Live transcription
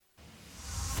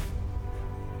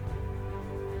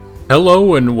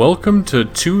Hello and welcome to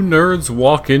Two Nerds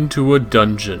Walk Into a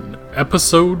Dungeon,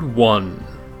 Episode 1.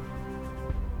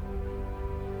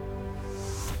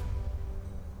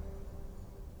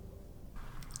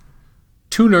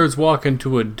 Two Nerds Walk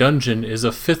Into a Dungeon is a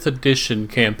 5th edition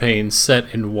campaign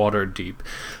set in Waterdeep.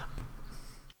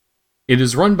 It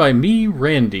is run by me,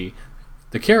 Randy.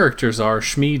 The characters are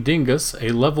Shmi Dingus,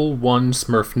 a level 1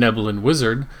 Smurfneblin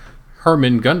wizard,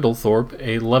 Herman Gundlethorpe,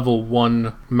 a level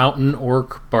 1 Mountain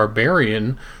Orc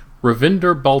Barbarian,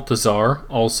 Ravinder Baltazar,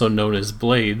 also known as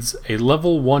Blades, a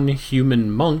level 1 Human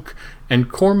Monk,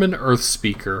 and Corman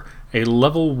Earthspeaker, a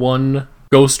level 1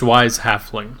 Ghostwise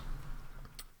Halfling.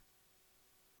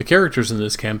 The characters in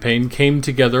this campaign came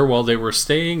together while they were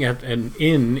staying at an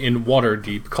inn in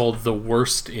Waterdeep called the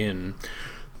Worst Inn.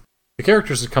 The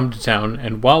characters had come to town,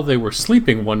 and while they were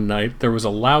sleeping one night, there was a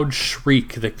loud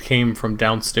shriek that came from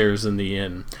downstairs in the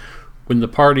inn. When the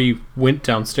party went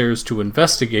downstairs to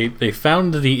investigate, they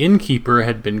found the innkeeper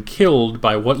had been killed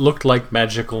by what looked like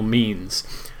magical means.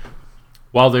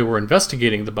 While they were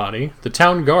investigating the body, the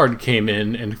town guard came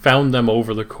in and found them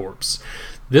over the corpse.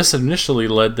 This initially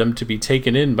led them to be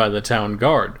taken in by the town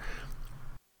guard.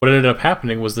 What ended up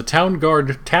happening was the town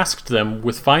guard tasked them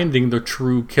with finding the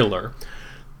true killer.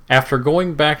 After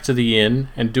going back to the inn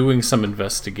and doing some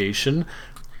investigation,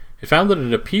 it found that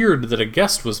it appeared that a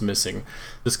guest was missing.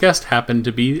 This guest happened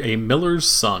to be a miller's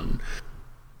son.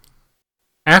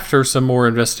 After some more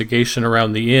investigation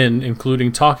around the inn,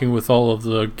 including talking with all of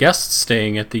the guests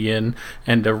staying at the inn,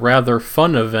 and a rather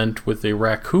fun event with a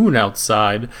raccoon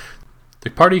outside, the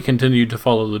party continued to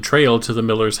follow the trail to the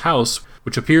miller's house,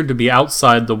 which appeared to be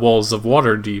outside the walls of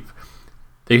Waterdeep.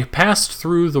 They passed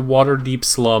through the Waterdeep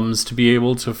slums to be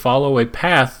able to follow a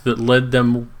path that led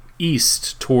them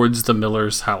east towards the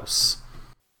miller's house.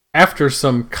 After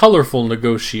some colorful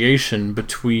negotiation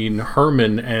between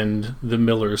Herman and the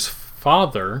miller's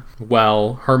father,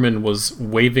 while Herman was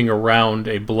waving around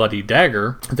a bloody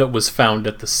dagger that was found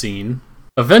at the scene,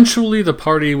 eventually the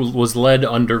party was led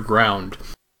underground.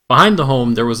 Behind the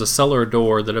home, there was a cellar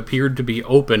door that appeared to be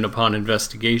open upon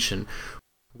investigation.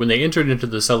 When they entered into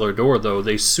the cellar door, though,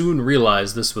 they soon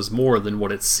realized this was more than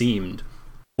what it seemed.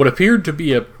 What appeared to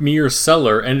be a mere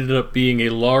cellar ended up being a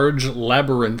large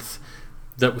labyrinth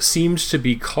that seemed to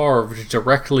be carved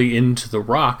directly into the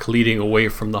rock leading away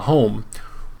from the home.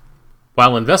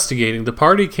 While investigating, the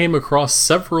party came across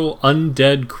several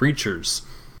undead creatures.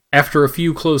 After a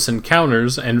few close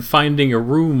encounters and finding a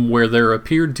room where there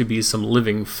appeared to be some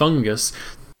living fungus,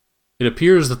 it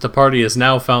appears that the party has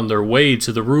now found their way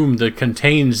to the room that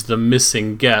contains the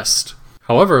missing guest.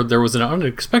 However, there was an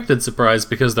unexpected surprise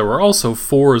because there were also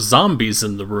 4 zombies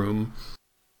in the room.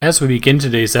 As we begin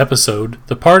today's episode,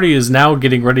 the party is now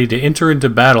getting ready to enter into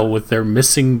battle with their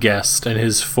missing guest and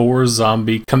his 4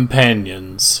 zombie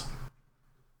companions.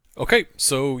 Okay,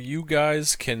 so you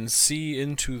guys can see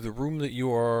into the room that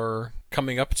you are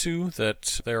coming up to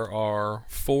that there are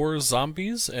 4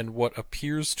 zombies and what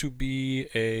appears to be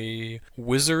a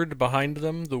wizard behind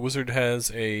them. The wizard has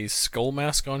a skull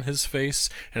mask on his face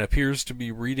and appears to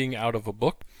be reading out of a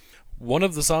book. One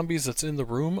of the zombies that's in the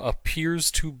room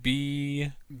appears to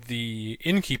be the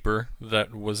innkeeper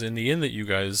that was in the inn that you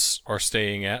guys are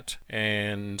staying at,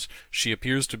 and she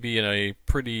appears to be in a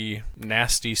pretty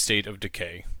nasty state of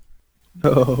decay.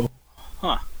 Oh.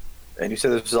 Huh. And you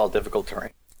said this was all difficult terrain?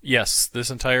 Yes,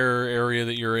 this entire area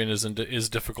that you're in is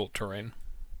difficult terrain.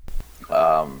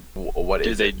 What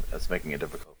is it that's making it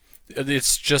difficult?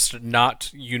 It's just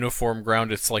not uniform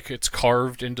ground. It's like it's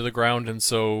carved into the ground, and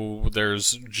so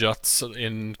there's juts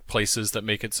in places that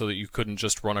make it so that you couldn't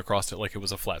just run across it like it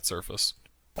was a flat surface.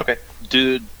 Okay.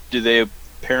 Do they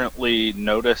apparently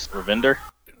notice Ravinder?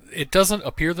 It doesn't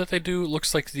appear that they do. It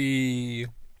looks like the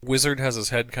wizard has his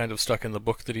head kind of stuck in the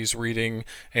book that he's reading,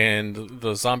 and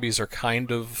the zombies are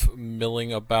kind of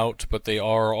milling about, but they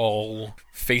are all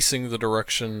facing the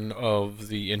direction of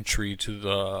the entry to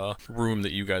the room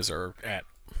that you guys are at.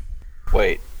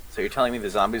 Wait, so you're telling me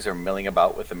the zombies are milling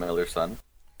about with the miller's son?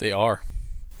 They are.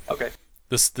 Okay.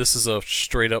 This is a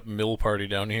straight up mill party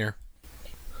down here.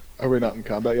 Are we not in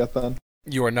combat yet then?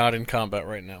 You are not in combat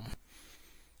right now.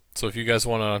 So if you guys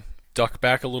want to duck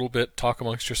back a little bit, talk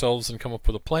amongst yourselves, and come up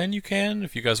with a plan, you can.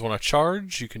 If you guys want to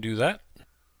charge, you can do that.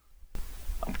 I'm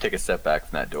going to take a step back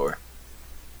from that door.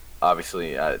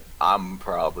 Obviously, I'm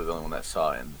probably the only one that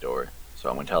saw it in the door, so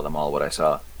I'm going to tell them all what I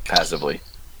saw, passively.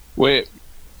 Wait,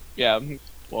 yeah,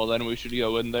 well then we should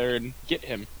go in there and get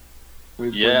him.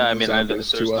 Yeah, I mean,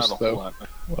 Zombies there's to not us, a whole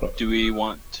though. lot. Do we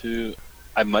want to...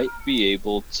 I might be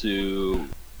able to...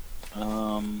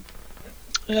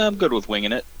 Yeah, I'm good with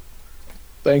winging it.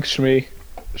 Thanks, Shmi.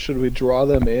 Should we draw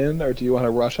them in, or do you want to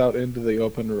rush out into the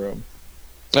open room?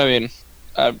 I mean,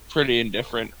 I'm pretty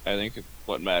indifferent. I think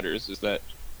what matters is that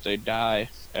they die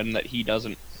and that he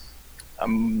doesn't.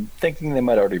 I'm thinking they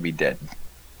might already be dead.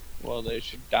 Well, they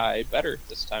should die better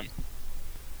this time.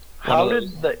 How One of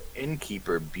did the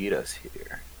innkeeper beat us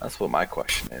here? That's what my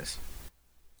question is.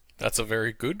 That's a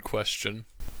very good question.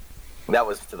 That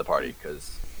was to the party,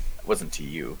 because it wasn't to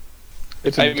you.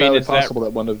 It's I mean, entirely is that- possible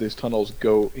that one of these tunnels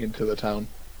go into the town.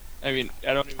 I mean,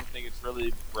 I don't even think it's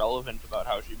really relevant about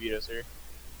how she beat us here.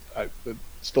 It's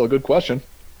still a good question.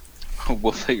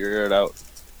 We'll figure it out.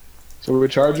 So are we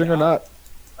charging or not?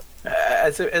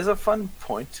 As a fun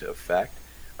point of fact,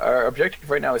 our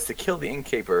objective right now is to kill the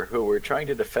innkeeper, who we're trying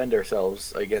to defend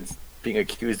ourselves against being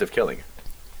accused of killing.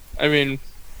 I mean,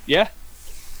 yeah.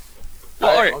 I'm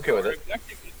Alright, okay with our it.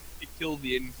 objective is to kill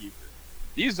the innkeeper.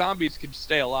 These zombies can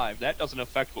stay alive. That doesn't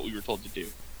affect what we were told to do.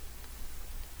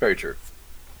 Very true.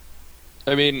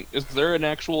 I mean, is there an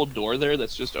actual door there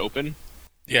that's just open?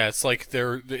 Yeah, it's like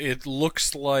it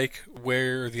looks like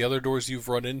where the other doors you've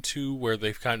run into, where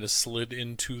they've kind of slid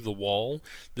into the wall.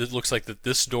 It looks like that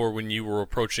this door, when you were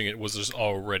approaching it, was just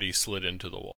already slid into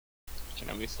the wall.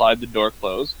 Can we slide the door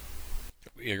closed?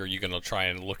 Are you gonna try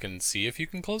and look and see if you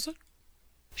can close it?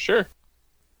 Sure.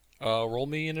 Roll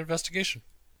me an investigation.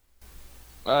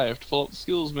 I have to pull up the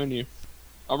skills menu.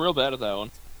 I'm real bad at that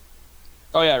one.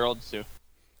 Oh yeah, I rolled a 2.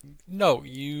 No,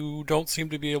 you don't seem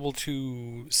to be able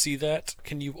to see that.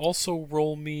 Can you also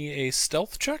roll me a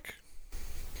stealth check?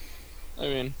 I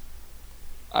mean,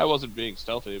 I wasn't being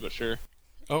stealthy, but sure.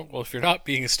 Oh, well, if you're not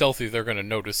being stealthy, they're gonna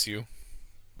notice you.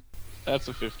 That's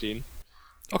a 15.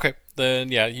 Okay,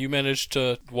 then yeah, you managed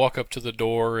to walk up to the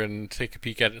door and take a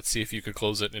peek at it, see if you could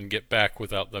close it, and get back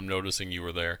without them noticing you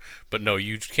were there. But no,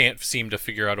 you can't seem to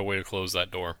figure out a way to close that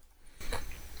door.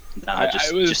 Nah,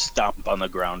 I was- just stomp on the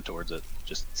ground towards it.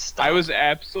 Just stomp. I was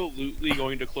absolutely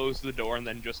going to close the door and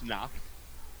then just knock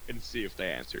and see if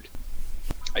they answered.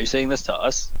 Are you saying this to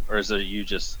us, or is it you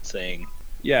just saying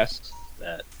Yes,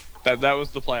 that? that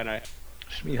was the plan I had.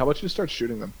 Shmi, how about you start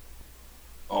shooting them?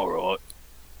 All right.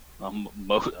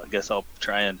 I guess I'll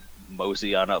try and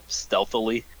mosey on up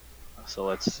stealthily. So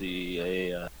let's see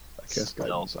I cast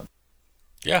guidance on.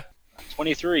 Yeah,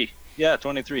 23. Yeah,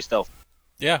 23 stealth.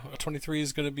 yeah, a 23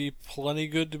 is going to be plenty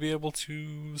good to be able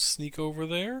to sneak over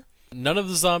there. None of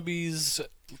the zombies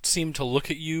seem to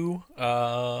look at you.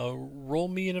 Roll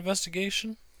me an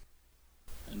investigation.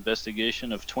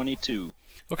 Investigation of 22.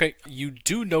 Okay, you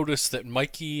do notice that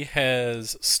Mikey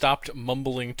has stopped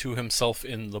mumbling to himself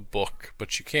in the book,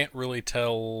 but you can't really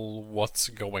tell what's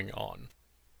going on.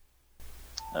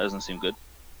 That doesn't seem good.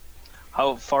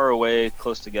 How far away,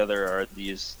 close together, are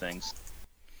these things?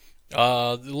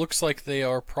 It looks like they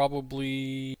are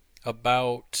probably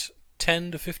about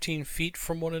 10 to 15 feet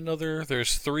from one another.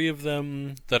 There's 3 of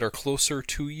them that are closer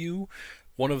to you.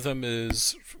 One of them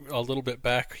is a little bit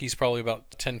back. He's probably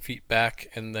about 10 feet back,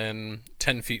 and then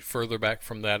 10 feet further back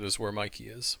from that is where Mikey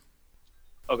is.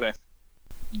 Okay.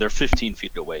 They're 15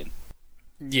 feet away.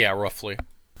 Yeah, roughly.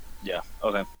 Yeah,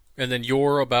 okay. And then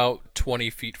you're about 20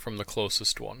 feet from the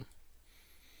closest one.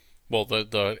 Well,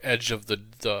 the edge of the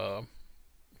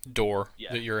door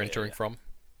Yeah, that you're yeah, entering yeah. from.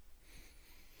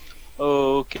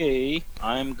 Okay,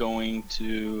 I'm going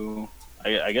to...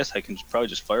 I guess I can probably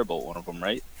just firebolt one of them,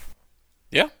 right?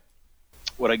 Yeah,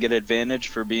 Would I get advantage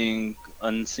for being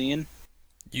unseen?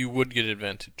 you would get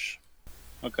advantage.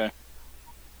 Okay.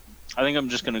 I think I'm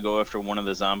just going to go after one of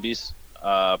the zombies.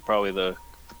 Probably the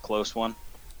close one.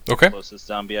 Okay. Closest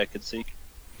zombie I could see.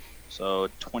 So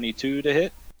 22 to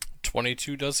hit.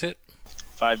 22 does hit.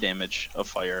 5 damage of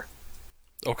fire.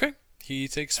 Okay. He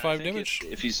takes I 5 think damage.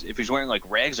 If he's wearing like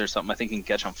rags or something, I think he can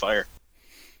catch on fire.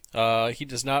 He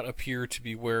does not appear to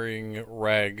be wearing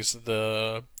rags.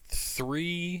 The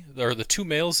 2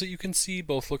 males that you can see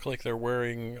both look like they're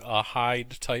wearing a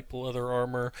hide type leather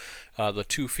armor. The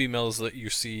 2 females that you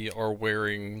see are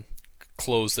wearing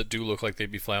clothes that do look like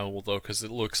they'd be flammable though, because it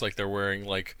looks like they're wearing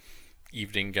like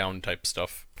evening gown type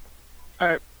stuff.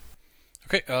 Alright.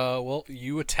 Okay, well,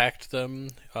 you attacked them.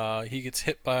 He gets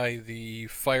hit by the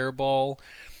fireball,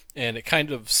 and it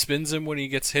kind of spins him when he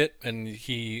gets hit, and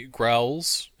he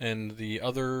growls, and the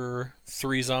other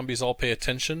 3 zombies all pay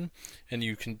attention, and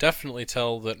you can definitely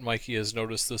tell that Mikey has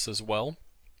noticed this as well.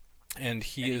 And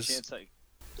he Any is... chance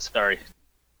Sorry.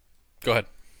 Go ahead.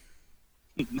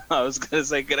 I was gonna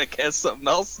say, gonna cast something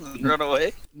else and run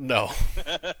away. No.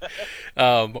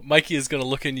 Mikey is going to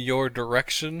look in your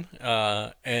direction,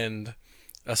 and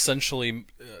essentially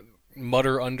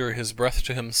mutter under his breath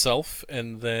to himself,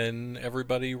 and then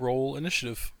everybody roll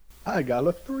initiative. I got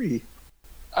a 3.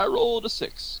 I rolled a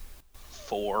 6.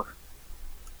 4.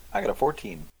 I got a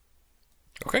 14.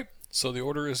 Okay, so the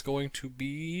order is going to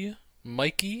be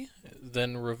Mikey,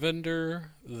 then Ravinder,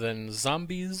 then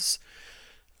Zombies,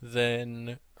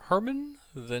 then Herman,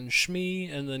 then Shmi,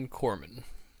 and then Corman.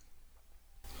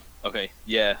 Okay,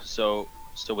 yeah, so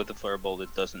with the flare bolt,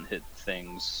 it doesn't hit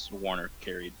things Warner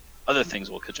carried. Other things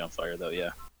will catch on fire, though, yeah.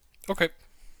 Okay.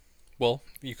 Well,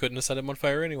 you couldn't have set him on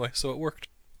fire anyway, so it worked.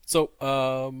 So,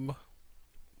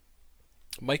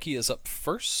 Mikey is up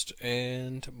first,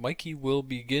 and Mikey will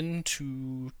begin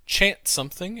to chant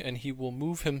something, and he will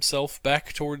move himself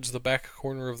back towards the back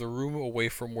corner of the room away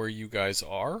from where you guys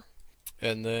are.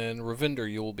 And then,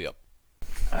 Ravinder, you will be up.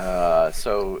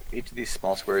 So each of these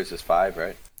small squares is 5,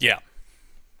 right? Yeah.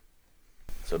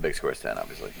 So a big square is 10,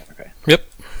 obviously. Okay. Yep.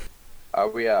 Are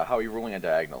we? How are you ruling on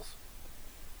diagonals?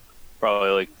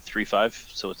 Probably like 3, 5,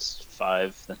 so it's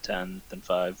 5, then 10, then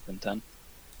 5, then 10.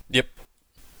 Yep.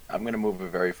 I'm going to move a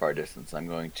very far distance. I'm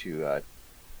going to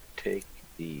take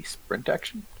the sprint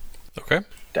action. Okay.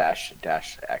 Dash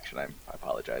action. I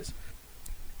apologize.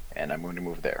 And I'm going to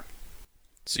move there.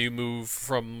 So you move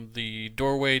from the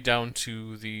doorway down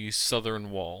to the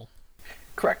southern wall.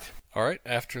 Correct. Alright,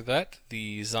 after that,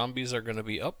 the zombies are going to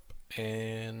be up,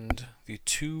 and the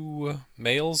 2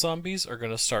 male zombies are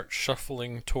going to start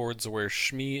shuffling towards where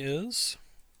Shmi is,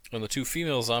 and the 2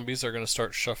 female zombies are going to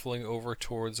start shuffling over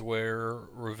towards where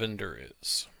Ravinder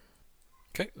is.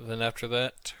 Okay, then after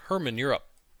that, Herman, you're up.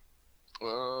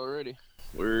 Alrighty.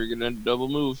 We're gonna double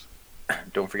move.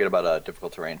 Don't forget about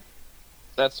difficult terrain.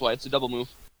 That's why it's a double move.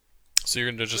 So you're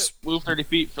going to just... Move 30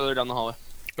 feet further down the hallway.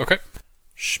 Okay.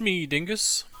 Shmi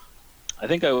Dingus. I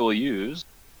think I will use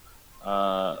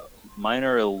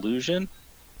Minor Illusion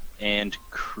and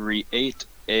create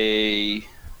a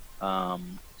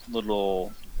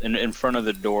little... in front of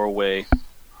the doorway,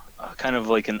 kind of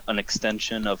like an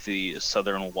extension of the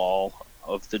southern wall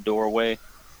of the doorway.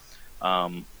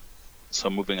 So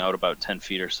moving out about 10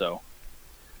 feet or so.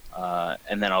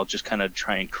 And then I'll just kind of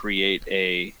try and create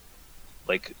a,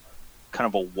 like, kind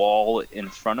of a wall in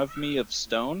front of me of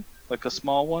stone, like a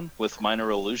small one, with Minor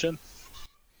Illusion.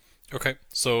 Okay,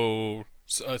 so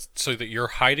that you're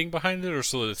hiding behind it, or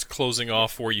so that it's closing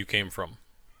off where you came from?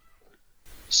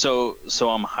 So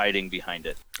I'm hiding behind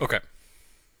it. Okay.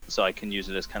 So I can use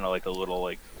it as kind of like a little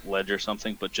like ledge or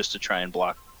something, but just to try and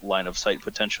block line of sight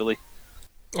potentially.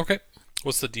 Okay.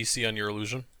 What's the DC on your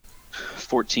illusion?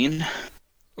 14.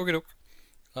 Okay, doke.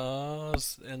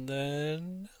 And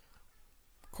then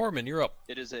Corman, you're up.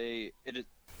 It's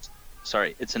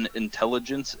an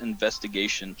intelligence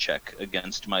investigation check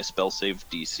against my spell save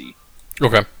DC.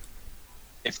 Okay.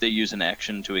 If they use an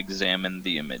action to examine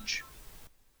the image.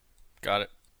 Got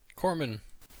it. Corman.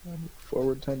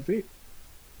 Forward 10 feet.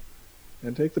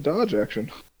 And take the dodge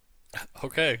action.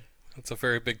 Okay. That's a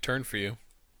very big turn for you.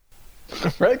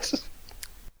 Right?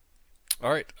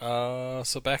 Alright,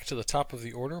 so back to the top of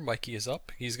the order. Mikey is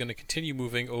up. He's going to continue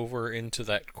moving over into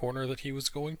that corner that he was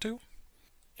going to.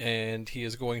 And he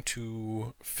is going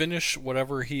to finish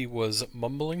whatever he was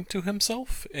mumbling to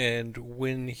himself. And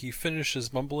when he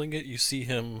finishes mumbling it, you see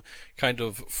him kind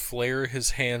of flare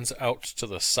his hands out to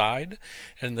the side.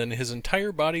 And then his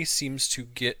entire body seems to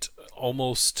get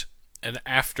almost an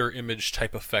after image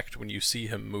type effect when you see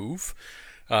him move.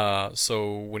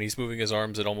 So when he's moving his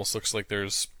arms, it almost looks like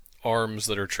there's arms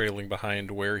that are trailing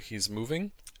behind where he's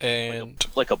moving. And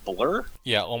like a blur?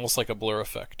 Yeah, almost like a blur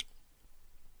effect.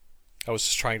 I was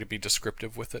just trying to be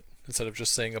descriptive with it instead of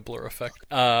just saying a blur effect.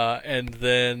 And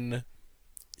then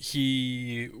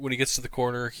when he gets to the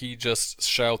corner, he just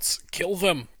shouts, "Kill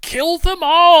them! Kill them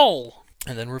all!"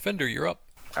 And then Ravinder, you're up.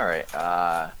 All right.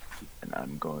 And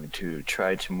I'm going to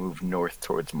try to move north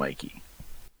towards Mikey.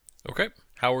 Okay.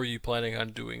 How are you planning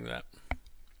on doing that?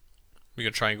 We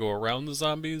gonna try and go around the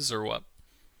zombies or what?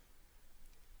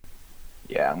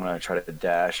 Yeah, I'm going to try to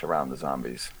dash around the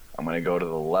zombies. I'm going to go to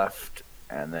the left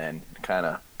and then kind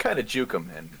of juke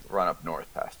them and run up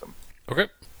north past them. Okay.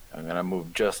 I'm going to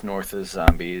move just north of the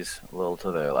zombies, a little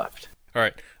to their left. All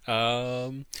right.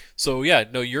 So yeah,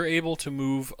 no, you're able to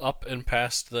move up and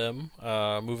past them,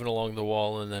 moving along the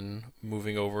wall and then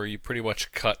moving over. You pretty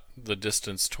much cut the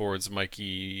distance towards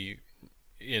Mikey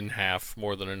in half,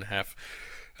 more than in half,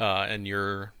 and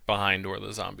you're behind where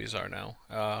the zombies are now.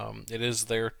 It is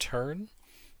their turn.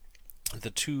 The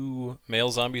 2 male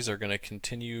zombies are going to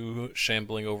continue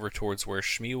shambling over towards where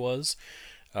Shmi was.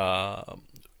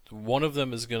 One of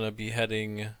them is going to be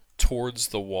heading towards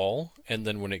the wall, and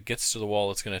then when it gets to the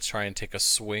wall, it's going to try and take a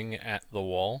swing at the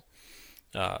wall,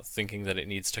 thinking that it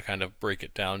needs to kind of break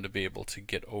it down to be able to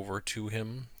get over to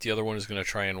him. The other one is going to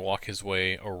try and walk his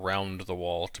way around the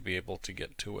wall to be able to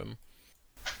get to him.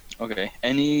 Okay.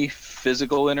 Any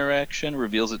physical interaction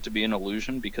reveals it to be an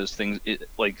illusion because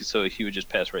so he would just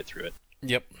pass right through it.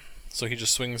 Yep. So he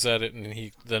just swings at it, and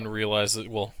he then realizes,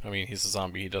 well, I mean, he's a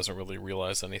zombie, he doesn't really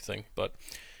realize anything, but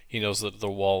he knows that the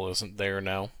wall isn't there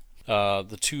now.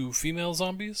 The two female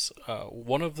zombies,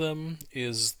 one of them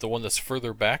is the one that's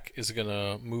further back, is going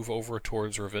to move over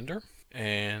towards Ravinder,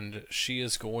 and she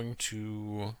is going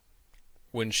to,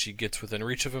 when she gets within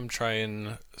reach of him, try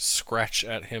and scratch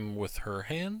at him with her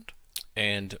hand,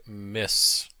 and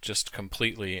miss just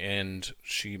completely, and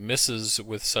she misses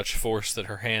with such force that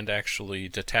her hand actually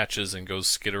detaches and goes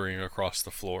skittering across the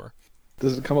floor.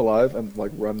 Does it come alive and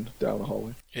like run down the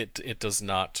hallway? It does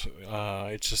not.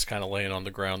 It's just kind of laying on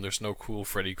the ground. There's no cool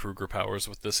Freddy Krueger powers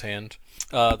with this hand.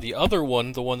 The other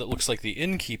one, the one that looks like the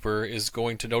innkeeper, is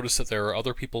going to notice that there are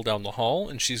other people down the hall,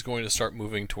 and she's going to start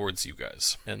moving towards you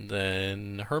guys. And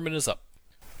then Herman is up.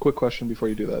 Quick question before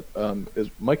you do that. Is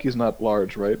Mikey's not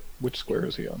large, right? Which square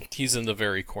is he on? He's in the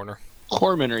very corner.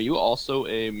 Corman, are you also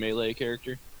a melee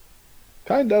character?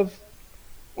 Kind of.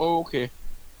 Oh, okay.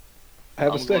 I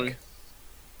have a I'm stick. going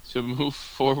to move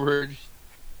forward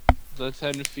the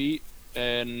 10 feet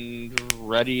and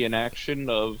ready an action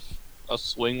of a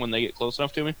swing when they get close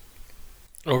enough to me.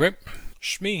 Okay.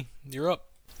 Shmi, you're up.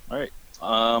 All right.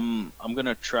 I'm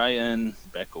gonna try and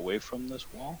back away from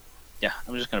this wall. Yeah,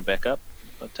 I'm just gonna back up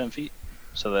about 10 feet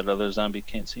so that other zombie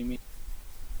can't see me.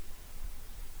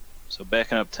 So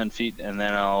backing up 10 feet, and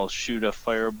then I'll shoot a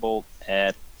firebolt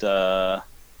at.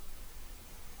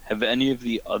 Have any of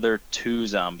the other two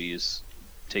zombies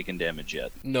taken damage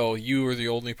yet? No, you are the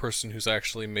only person who's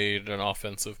actually made an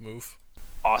offensive move.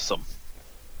 Awesome.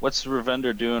 What's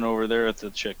Ravender doing over there at the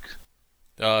chick?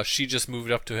 She just moved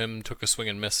up to him, took a swing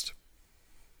and missed.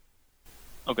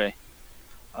 Okay.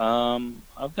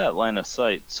 I've got line of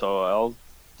sight, so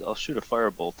I'll shoot a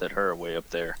firebolt at her way up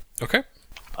there. Okay.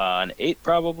 An 8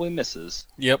 probably misses.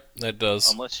 Yep, that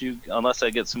does. Unless I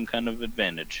get some kind of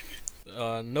advantage.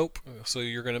 Nope. So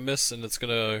you're gonna miss, and it's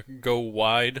gonna go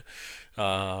wide.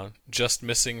 Just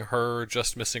missing her,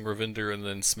 just missing Ravinder, and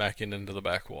then smacking into the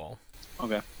back wall.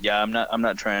 Okay. Yeah, I'm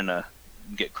not trying to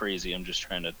get crazy. I'm just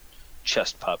trying to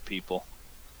chest pop people.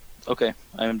 Okay,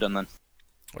 I am done then.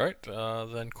 All right.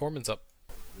 Then Corman's up.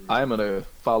 I'm gonna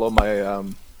follow my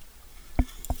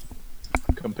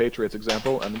compatriot's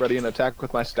example and ready an attack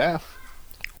with my staff.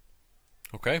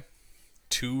 Okay.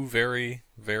 Two very,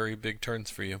 very big turns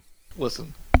for you.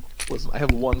 Listen, I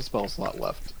have one spell slot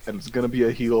left, and it's gonna be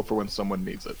a heal for when someone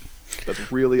needs it.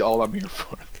 That's really all I'm here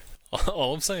for.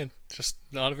 All I'm saying, just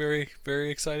not a very, very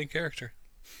exciting character.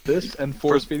 This and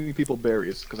force feeding people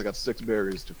berries, because I got 6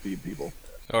 berries to feed people.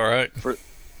 All right.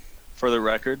 For the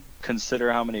record,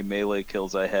 consider how many melee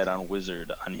kills I had on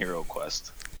Wizard on Hero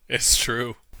Quest. It's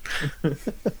true.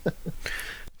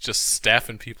 Just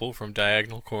staffing people from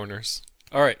diagonal corners.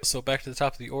 All right, so back to the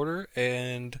top of the order,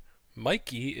 and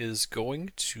Mikey is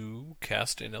going to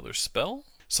cast another spell.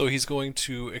 So he's going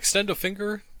to extend a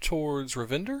finger towards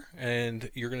Ravinder,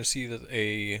 and you're going to see that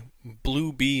a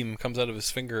blue beam comes out of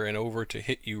his finger and over to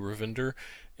hit you, Ravinder.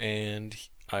 And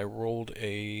I rolled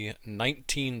a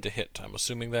 19 to hit. I'm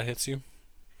assuming that hits you?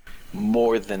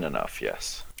 More than enough,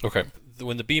 yes. Okay.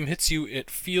 When the beam hits you, it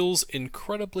feels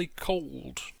incredibly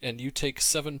cold, and you take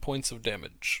 7 points of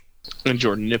damage. And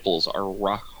your nipples are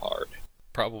rock hard.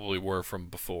 Probably were from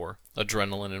before.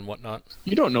 Adrenaline and whatnot.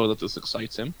 You don't know that this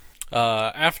excites him.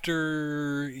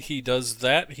 After he does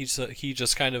that, he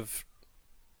just kind of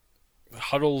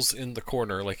huddles in the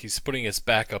corner, like he's putting his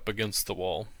back up against the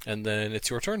wall. And then it's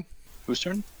your turn. Whose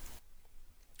turn?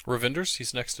 Ravinder's.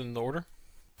 He's next in the order.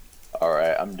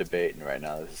 Alright, I'm debating right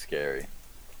now. This is scary.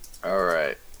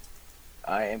 Alright.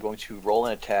 I am going to roll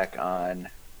an attack on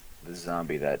the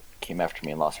zombie that came after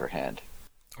me and lost her hand.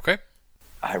 Okay.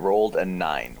 I rolled a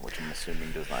 9, which I'm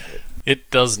assuming does not hit. It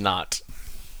does not.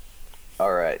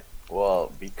 Alright.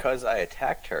 Well, because I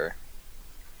attacked her,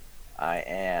 I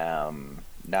am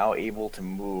now able to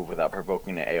move without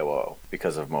provoking an AOO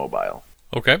because of mobile.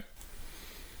 Okay.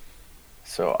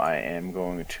 So I am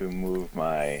going to move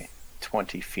my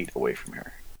 20 feet away from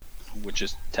her. Which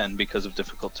is 10 because of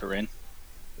difficult terrain.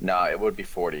 No, it would be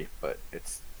 40, but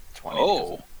it's 20.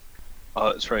 Oh,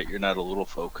 that's right. You're not a little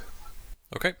folk.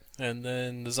 Okay, and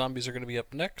then the zombies are going to be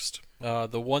up next.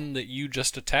 The one that you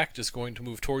just attacked is going to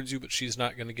move towards you, but she's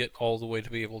not going to get all the way to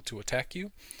be able to attack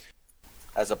you.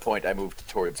 As a point, I moved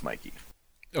towards Mikey.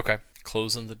 Okay,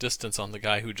 closing the distance on the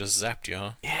guy who just zapped you,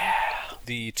 huh? Yeah.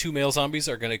 The two male zombies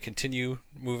are going to continue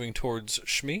moving towards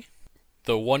Shmi.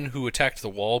 The one who attacked the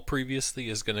wall previously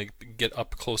is going to get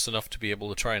up close enough to be able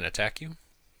to try and attack you.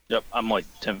 Yep, I'm like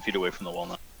 10 feet away from the wall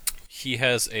now. He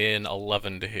has an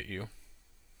 11 to hit you.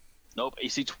 Nope,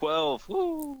 AC 12.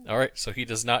 Woo! Alright, so he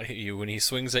does not hit you. When he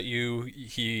swings at you,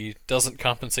 he doesn't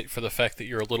compensate for the fact that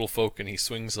you're a little folk and he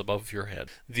swings above your head.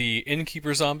 The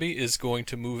innkeeper zombie is going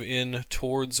to move in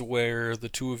towards where the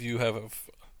two of you have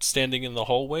standing in the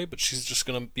hallway, but she's just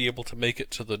going to be able to make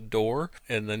it to the door,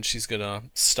 and then she's going to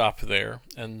stop there.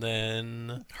 And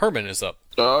then Herman is up.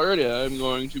 Alrighty, I'm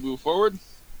going to move forward,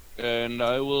 and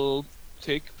I will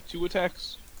take 2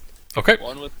 attacks. Okay.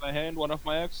 One with my hand, one off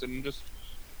my axe, and just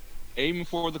aim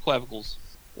for the clavicles.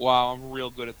 Wow, I'm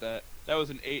real good at that. That was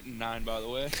an 8 and 9, by the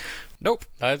way. Nope,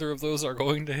 neither of those are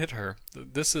going to hit her.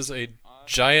 This is a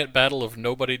giant battle of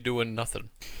nobody doing nothing.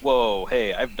 Whoa,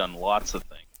 hey, I've done lots of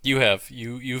things. You have.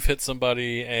 You've hit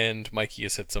somebody, and Mikey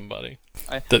has hit somebody.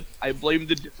 I blame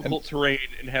the difficult terrain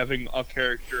in having a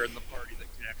character in the party that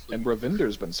can actually... And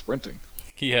Ravinder's been sprinting.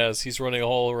 He has. He's running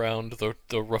all around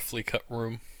the roughly cut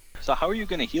room. So how are you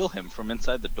going to heal him from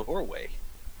inside the doorway?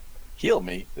 Heal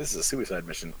me. This is a suicide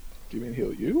mission. Do you mean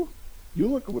heal you? You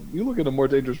look in a more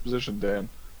dangerous position, Dan.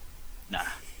 Nah.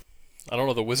 I don't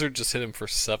know. The wizard just hit him for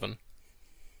 7.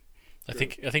 I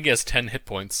think he has 10 hit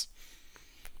points.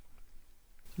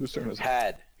 Whose turn is it?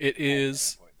 Had. It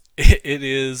is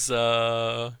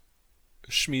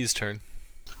Shmi's turn.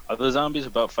 Are the zombies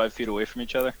about 5 feet away from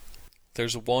each other?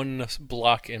 There's one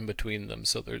block in between them,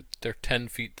 so they're 10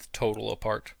 feet total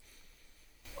apart.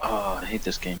 Oh, I hate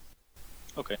this game.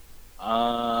 Okay.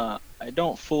 I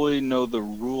don't fully know the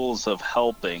rules of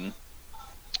helping.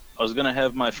 I was gonna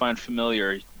have my Find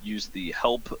Familiar use the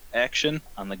help action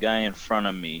on the guy in front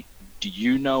of me. Do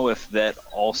you know if that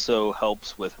also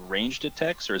helps with ranged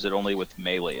attacks, or is it only with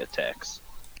melee attacks?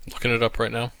 Looking it up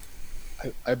right now.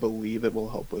 I believe it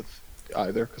will help with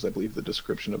either, because I believe the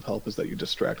description of help is that you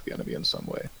distract the enemy in some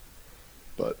way.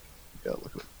 But, yeah,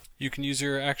 look at it. You can use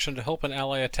your action to help an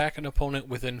ally attack an opponent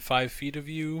within 5 feet of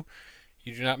you.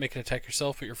 You do not make an attack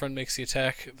yourself, but your friend makes the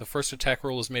attack. The first attack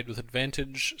roll is made with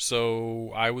advantage,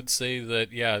 so I would say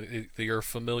that, yeah, your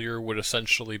familiar would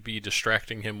essentially be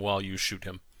distracting him while you shoot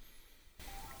him.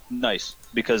 Nice,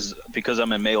 because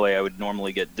I'm in melee, I would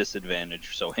normally get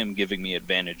disadvantage. So him giving me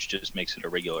advantage just makes it a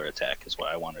regular attack. Is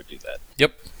why I want to do that.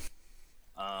 Yep.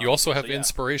 You also have so yeah.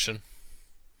 inspiration.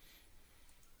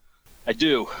 I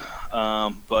do,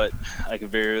 but I could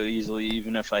very easily,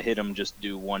 even if I hit him, just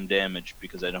do 1 damage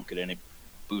because I don't get any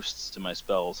boosts to my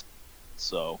spells.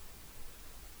 So,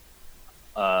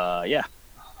 yeah,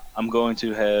 I'm going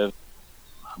to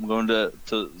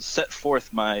set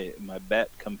forth my bat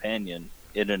companion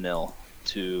Idanil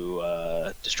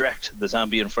to distract the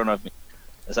zombie in front of me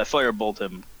as I firebolt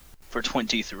him for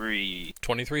 23.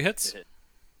 23 hits.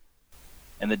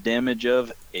 And the damage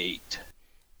of 8.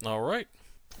 All right.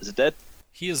 Is it dead?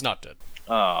 He is not dead.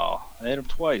 Oh, I hit him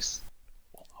twice.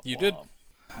 You did.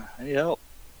 I need help.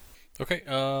 Okay.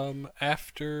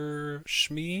 After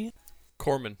Shmi,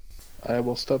 Corman. I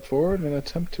will step forward and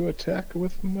attempt to attack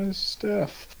with my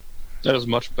staff. That is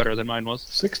much better than mine was.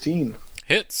 16.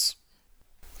 Hits.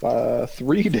 3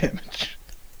 damage.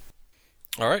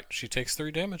 All right. She takes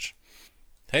 3 damage.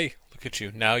 Hey, look at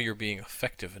you. Now you're being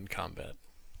effective in combat.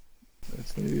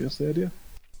 That's the idea.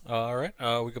 All right.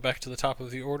 We go back to the top of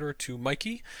the order to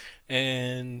Mikey,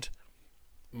 and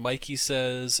Mikey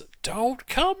says, "Don't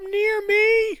come near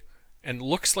me!" and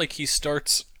looks like he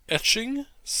starts etching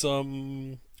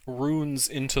some runes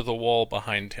into the wall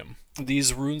behind him.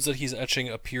 These runes that he's etching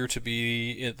appear to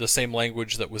be in the same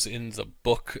language that was in the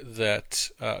book that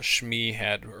Shmi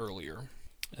had earlier.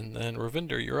 And then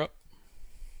Ravinder, you're up.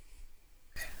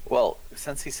 Well,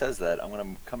 since he says that, I'm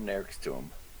going to come next to him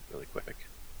really quick.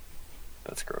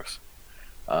 That's gross.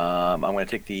 I'm going to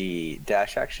take the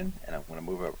dash action, and I'm going to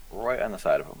move it right on the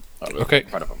side of him. Okay. In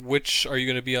front of him. Which are you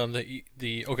going to be on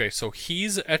the? Okay, so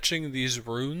he's etching these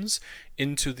runes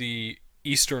into the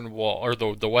eastern wall, or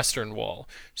the western wall.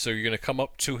 So you're going to come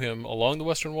up to him along the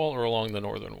western wall or along the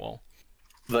northern wall?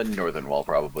 The northern wall,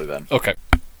 probably, then. Okay.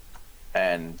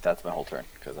 And that's my whole turn,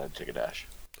 because I take a dash.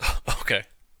 Okay.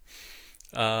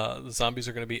 The zombies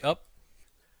are going to be up.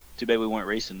 Too bad we weren't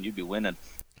racing. You'd be winning.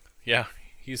 Yeah,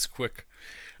 he's quick.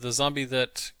 The zombie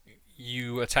that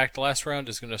you attacked last round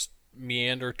is going to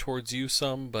meander towards you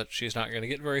some, but she's not going to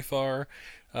get very far.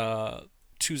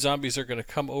 2 zombies are going to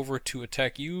come over to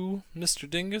attack you, Mr.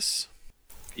 Dingus.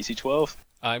 EC 12.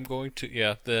 I'm going to,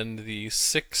 yeah, then the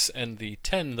 6 and the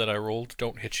 10 that I rolled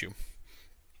don't hit you.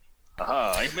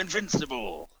 Aha, I'm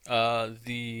invincible.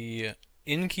 The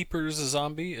innkeeper's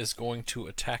zombie is going to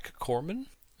attack Corman,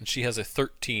 and she has a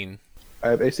 13. I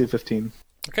have AC 15.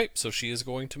 Okay, so she is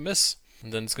going to miss.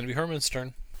 And then it's going to be Herman's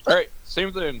turn. Alright,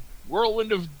 same thing.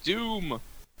 Whirlwind of Doom.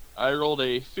 I rolled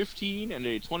a 15 and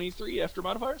a 23 after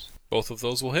modifiers. Both of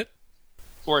those will hit.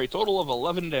 for a total of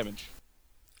 11 damage.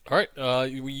 All right,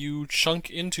 you chunk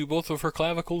into both of her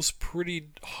clavicles pretty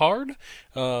hard,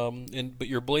 but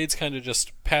your blades kind of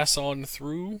just pass on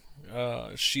through.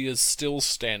 She is still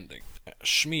standing.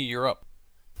 Shmi, you're up.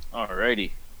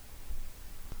 Alrighty.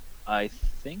 I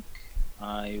think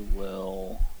I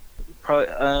will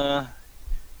probably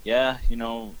yeah,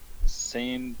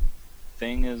 same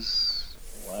thing as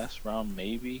last round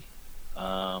maybe.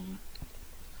 1,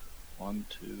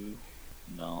 2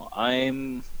 no.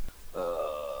 I'm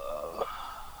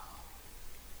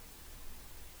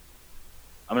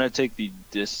gonna take the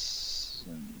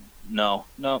No.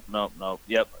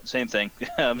 Yep, same thing.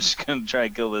 I'm just gonna try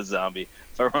and kill this zombie.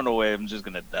 If I run away, I'm just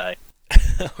gonna die.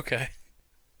 Okay.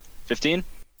 15?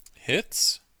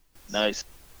 Hits. Nice.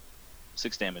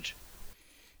 6 damage.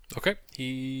 Okay.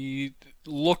 He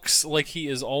looks like he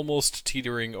is almost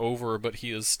teetering over, but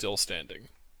he is still standing.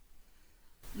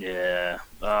 Yeah.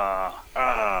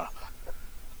 I'm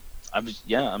just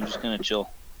gonna chill.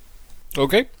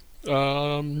 Okay.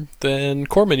 Then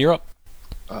Corman, you're up.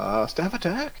 Staff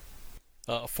attack.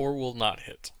 4 will not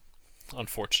hit,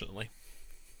 unfortunately.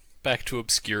 Back to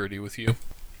obscurity with you.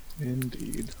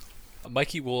 Indeed.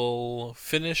 Mikey will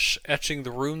finish etching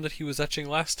the rune that he was etching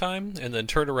last time, and then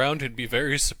turn around and be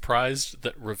very surprised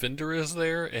that Ravinder is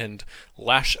there, and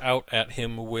lash out at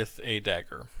him with a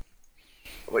dagger.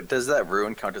 What, does that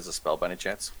rune count as a spell by any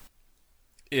chance?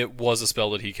 It was a spell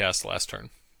that he cast last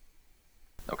turn.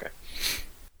 Okay.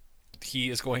 He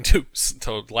is going to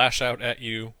lash out at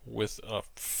you with a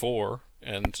 4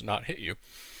 and not hit you.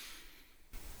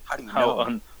 How do you How know?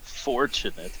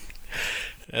 unfortunate.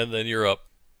 And then you're up.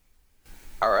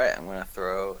 Alright, I'm gonna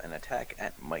throw an attack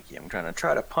at Mikey. I'm trying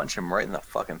to punch him right in the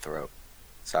fucking throat.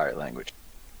 Sorry, language.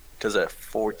 Does a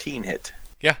 14 hit?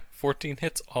 Yeah, 14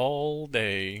 hits all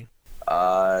day.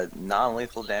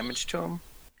 Non-lethal damage to him?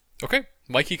 Okay,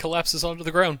 Mikey collapses onto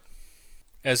the ground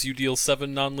as you deal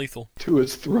 7 non-lethal. To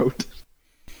his throat.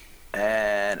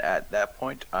 And at that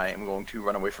point, I am going to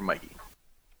run away from Mikey.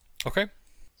 Okay.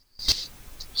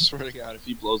 Swear to God, if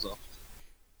he blows up.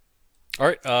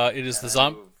 Alright, it is the And I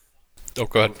zombie. move- Oh,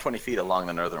 go ahead. move 20 feet along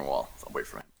the northern wall, so away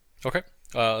from him. Okay.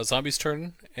 Zombie's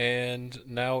turn, and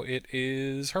now it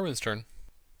is Herman's turn.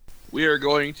 We are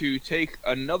going to take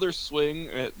another swing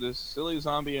at this silly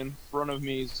zombie in front of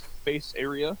me's face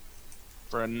area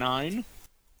for a 9.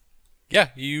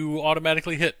 Yeah, you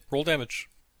automatically hit. Roll damage.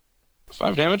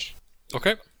 5 damage.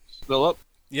 Okay. Still up.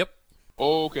 Yep.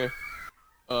 Okay.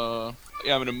 Yeah, I'm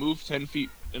gonna move 10 feet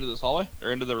into this hallway,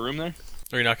 or into the room there.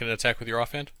 Are you not going to attack with your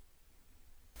offhand?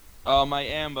 I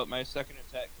am, but my second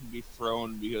attack can be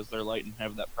thrown because they're light and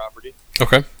have that property.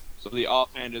 Okay. So the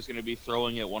offhand is gonna be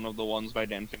throwing at one of the ones by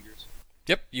Dan Fingers.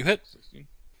 Yep, you hit. 16.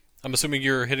 I'm assuming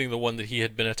you're hitting the one that he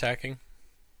had been attacking.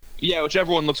 Yeah,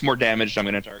 whichever one looks more damaged, I'm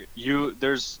gonna target.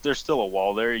 There's still a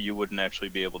wall there. You wouldn't actually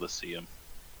be able to see him.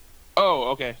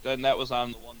 Oh, okay. Then that was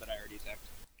on the one that I already attacked.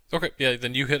 Okay, yeah,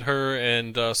 then you hit her,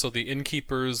 and so the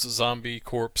innkeeper's zombie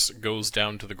corpse goes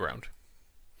down to the ground.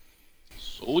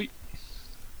 Sweet.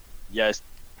 Yeah, I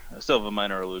still have a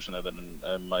minor illusion of it, and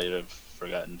I might have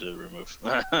forgotten to remove.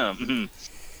 I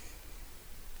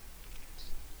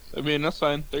mean, that's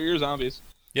fine. They're your zombies.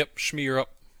 Yep, Shmi, you're up.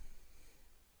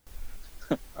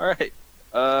 Alright.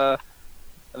 I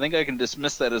think I can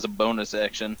dismiss that as a bonus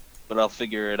action, but I'll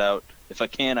figure it out. If I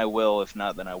can, I will. If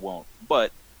not, then I won't.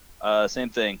 But,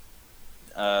 same thing.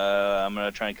 I'm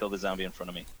gonna try and kill the zombie in front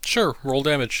of me. Sure, roll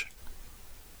damage.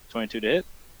 22 to hit.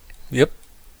 Yep.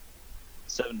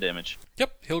 7 damage.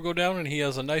 Yep, he'll go down, and he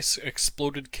has a nice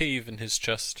exploded cave in his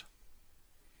chest.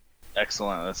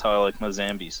 Excellent. That's how I like my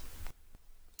zombies.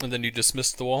 And then you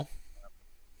dismiss the wall.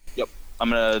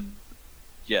 I'm gonna...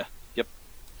 Yeah. Yep.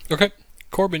 Okay,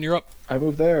 Corbin, you're up. I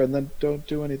move there and then don't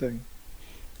do anything.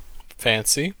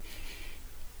 Fancy.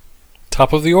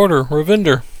 Top of the order,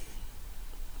 Ravinder.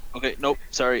 Okay, nope.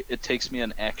 Sorry. It takes me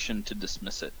an action to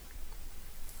dismiss it.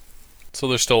 So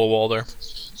there's still a wall there.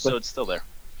 So it's still there.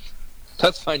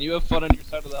 That's fine. You have fun on your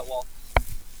side of that wall.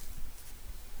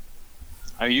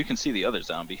 I mean, you can see the other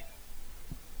zombie.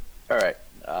 Alright,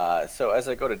 so as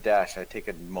I go to dash, I take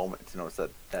a moment to notice that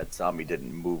that zombie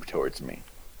didn't move towards me.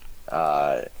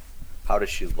 How does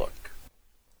she look?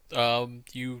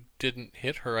 You didn't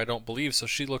hit her, I don't believe, so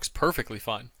she looks perfectly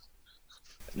fine.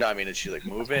 No, I mean, is she like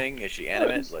moving? Is she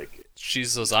animate? Like,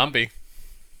 She's a zombie.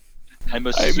 I'm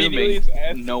immediately assuming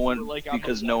asked no for, one, like, on the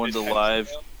because no one's defense alive.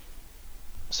 scale.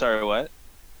 Sorry, what?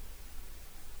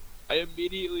 I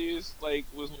immediately was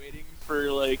waiting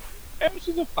for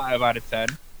she's a 5 out of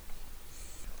 10.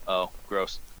 Oh,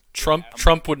 gross.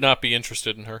 Trump would not be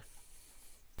interested in her.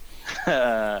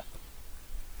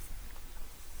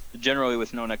 Generally,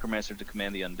 with no necromancer to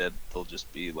command the undead, they'll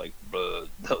just be like,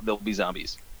 they'll be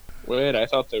zombies. Wait, I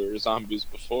thought they were zombies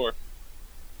before.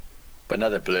 But now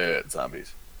they're blood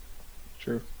zombies.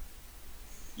 True.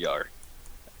 Yar.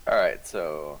 Alright,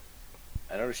 so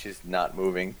I notice she's not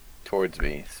moving towards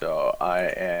me, so I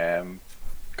am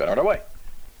gonna run away.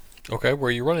 Okay, where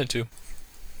are you running to?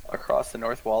 Across the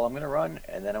north wall I'm gonna run,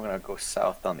 and then I'm gonna go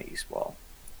south on the east wall.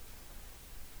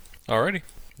 Alrighty.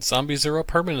 Zombies are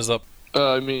up, Herman is up.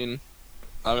 I'm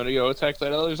gonna go attack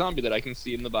that other zombie that I can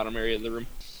see in the bottom area of the room.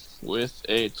 With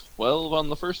a 12 on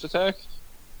the first attack.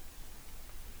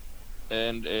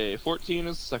 And a 14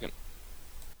 is the second.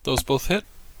 Those both hit.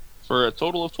 For a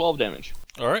total of 12 damage.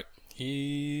 Alright.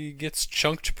 He gets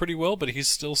chunked pretty well, but he's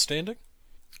still standing.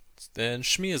 Then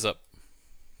Shmi is up.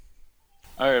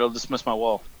 Alright, I'll dismiss my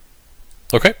wall.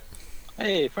 Okay.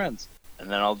 Hey, friends. And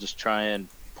then I'll just try and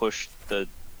push the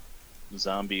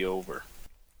zombie over.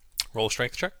 Roll a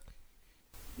strength check.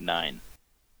 9.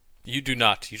 You do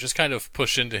not. You just kind of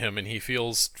push into him and he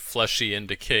feels fleshy and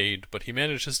decayed, but he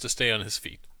manages to stay on his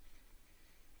feet.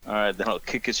 Alright, then I'll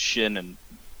kick his shin and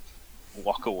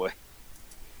walk away.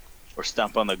 Or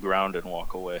stomp on the ground and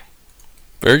walk away.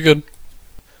 Very good.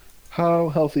 How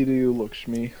healthy do you look,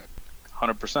 Shmi?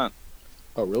 100%.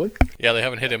 Oh, really? Yeah, they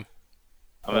haven't hit him.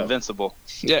 I'm invincible.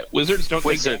 Yeah, wizards don't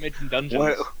take Wizard. damage in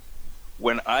dungeons.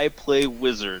 When I play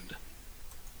wizard,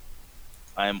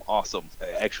 I am awesome.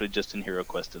 Actually, just in Hero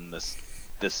Quest in this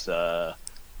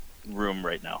room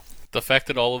right now. The fact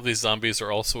that all of these zombies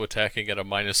are also attacking at a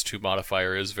 -2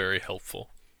 modifier is very helpful.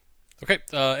 Okay,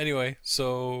 anyway,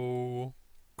 so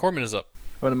Corman is up.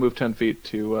 I'm gonna move 10 feet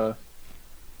to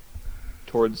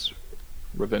towards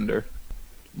Ravinder.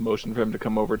 Motion for him to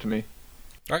come over to me.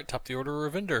 Alright, top of the order,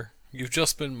 Ravinder. You've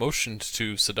just been motioned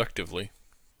to seductively.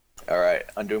 Alright,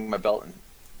 undoing my belt and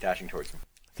dashing towards him.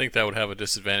 I think that would have a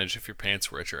disadvantage if your pants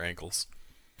were at your ankles.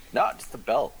 No, just the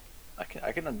belt. I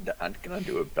can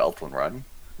undo a belt when run.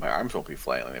 My arms won't be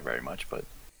flailing very much, but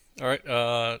Alright,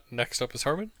 next up is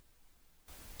Harmon.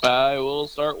 I will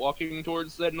start walking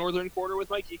towards that northern corner with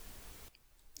Mikey.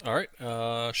 Alright,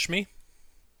 Shmi.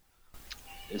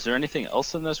 Is there anything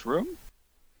else in this room?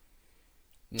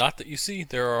 Not that you see.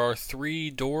 There are 3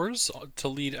 doors to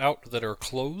lead out that are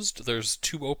closed. There's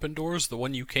 2 open doors, the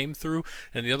one you came through,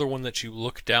 and the other one that you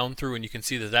look down through, and you can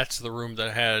see that that's the room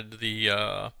that had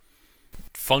the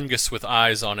fungus with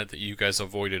eyes on it that you guys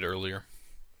avoided earlier.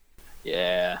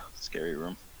 Yeah, scary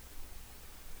room.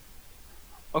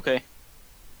 Okay.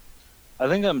 I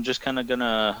think I'm just kind of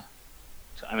gonna...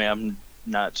 I mean, I'm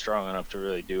not strong enough to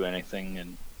really do anything,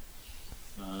 and...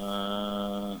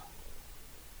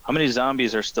 How many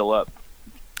zombies are still up?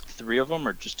 3 of them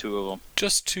or just 2 of them?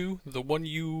 Just 2. The one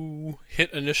you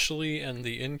hit initially and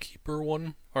the innkeeper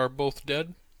one are both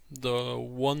dead. The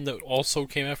one that also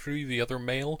came after you, the other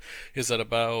male, is at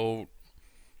about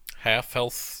half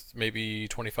health, maybe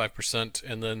 25%,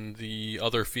 and then the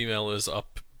other female is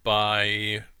up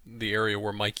by the area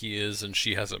where Mikey is, and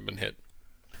she hasn't been hit.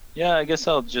 Yeah, I guess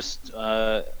I'll just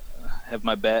have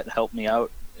my bat help me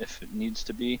out if it needs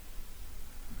to be.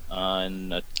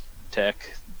 And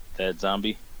attack that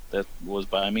zombie that was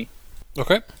by me.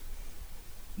 Okay.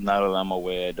 Now that I'm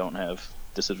away, I don't have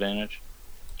disadvantage.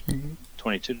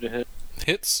 22 to hit.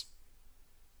 Hits.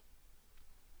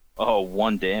 Oh,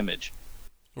 1 damage.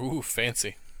 Ooh,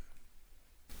 fancy.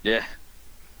 Yeah.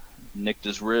 Nicked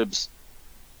his ribs.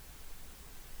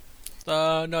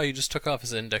 No, you just took off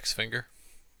his index finger.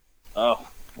 Oh,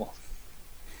 well,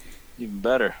 even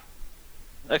better.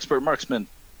 Expert marksman.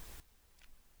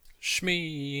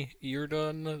 Shmi, you're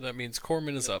done. That means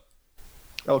Corman is up.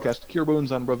 I'll cast Cure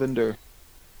Wounds on Ravinder.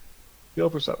 Heal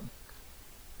for 7.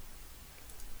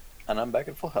 and I'm back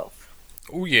at full health.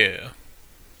 Oh yeah.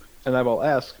 And I will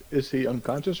ask, is he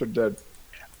unconscious or dead?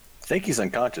 I think he's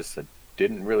unconscious. I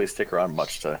didn't really stick around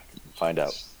much to find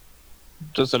out.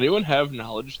 Does anyone have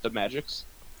knowledge of the magics?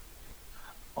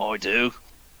 Oh, I do.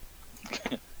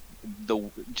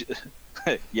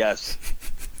 Yes.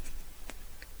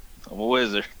 I'm a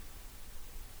wizard.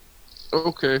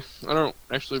 Okay, I don't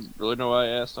actually really know why I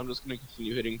asked. I'm just going to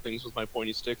continue hitting things with my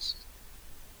pointy sticks.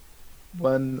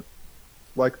 When,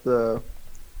 like the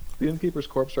innkeeper's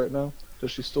corpse right now,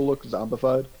 does she still look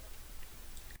zombified?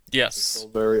 Yes. Still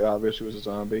very obvious she was a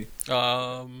zombie.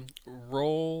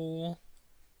 Roll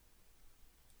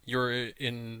your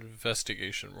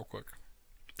investigation real quick.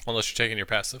 Unless you're taking your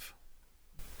passive.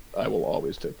 I will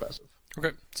always take passive.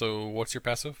 Okay, so what's your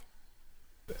passive?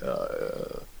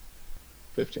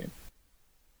 15.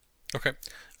 Okay.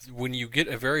 When you get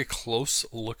a very close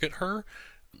look at her,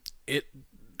 it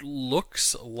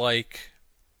looks like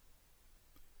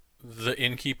the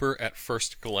innkeeper at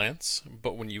first glance,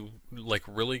 but when you like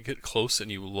really get close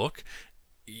and you look,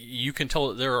 you can tell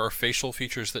that there are facial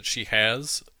features that she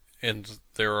has, and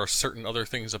there are certain other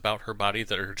things about her body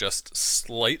that are just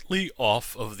slightly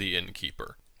off of the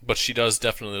innkeeper. But she does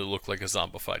definitely look like a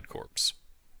zombified corpse.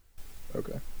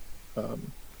 Okay.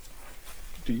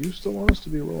 Do you still want us to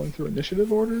be rolling through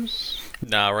initiative orders?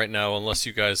 Nah, right now, unless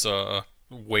you guys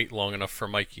wait long enough for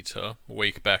Mikey to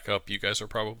wake back up, you guys are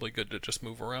probably good to just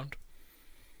move around.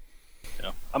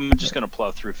 Yeah. I'm just gonna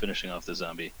plow through finishing off the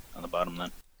zombie on the bottom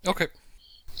then. Okay.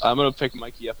 I'm gonna pick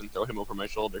Mikey up and throw him over my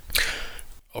shoulder.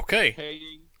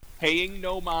 Okay. Paying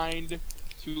no mind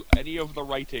to any of the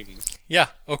writings. Yeah,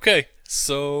 okay.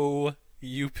 So,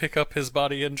 you pick up his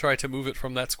body and try to move it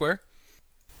from that square?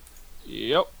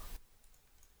 Yep.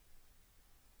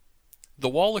 The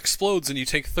wall explodes and you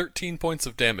take 13 points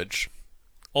of damage.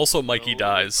 Also, Mikey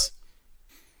dies.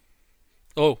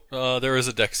 Oh, there is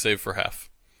a dex save for half.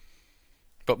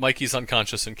 But Mikey's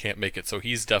unconscious and can't make it, so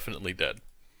he's definitely dead.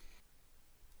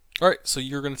 Alright, so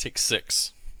you're gonna take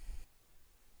 6.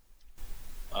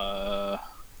 Can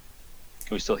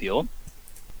we still heal him?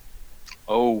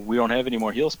 Oh, we don't have any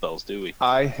more heal spells, do we?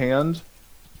 I hand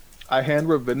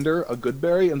Ravinder a good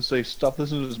berry and say, stuff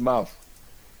this in his mouth.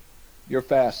 You're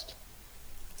fast.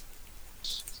 I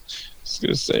was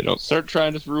gonna say, don't start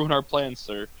trying to ruin our plans,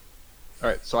 sir.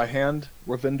 Alright, so I hand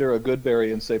Ravinder a good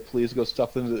berry and say, please go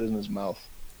stuff it in his mouth.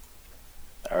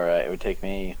 Alright, it would take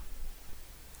me...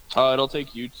 It'll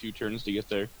take you 2 turns to get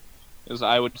there. Because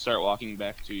I would start walking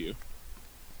back to you.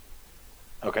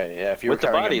 Okay, yeah, if you were With the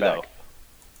carrying body, him back, though.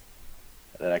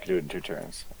 then I could do it in 2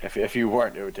 turns. If you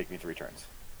weren't, it would take me 3 turns.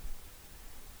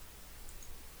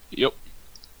 Yep.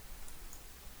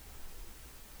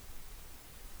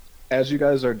 As you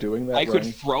guys are doing that, I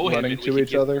could throw him running and we to could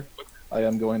each get- other, I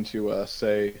am going to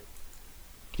say,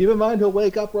 keep in mind he'll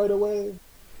wake up right away.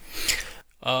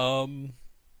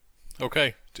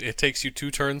 Okay. It takes you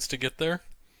 2 turns to get there?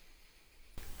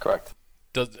 Correct.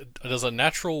 Does a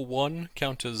natural 1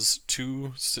 count as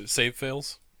 2 save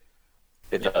fails?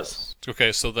 It does.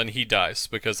 Okay, so then he dies,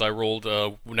 because I rolled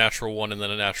a natural 1 and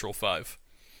then a natural 5.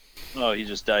 Oh, he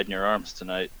just died in your arms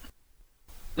tonight.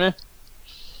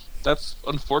 That's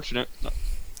unfortunate.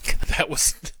 That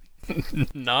was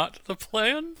not the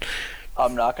plan?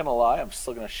 I'm not gonna lie, I'm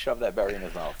still gonna shove that berry in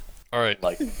his mouth. Alright.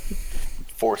 Like,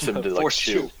 force him to, like, Forced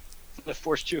chew. you.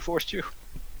 Forced you.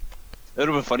 It would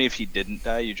have been funny if he didn't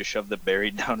die. You just shoved the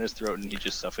berry down his throat and he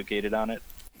just suffocated on it.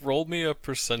 Roll me a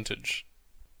percentage.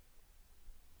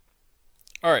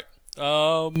 Alright.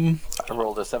 I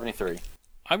rolled a 73.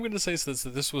 I'm going to say, since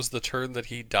this was the turn that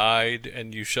he died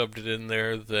and you shoved it in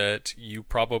there, that you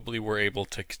probably were able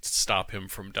to stop him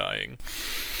from dying.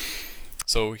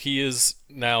 So he is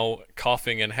now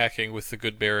coughing and hacking with the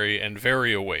good berry and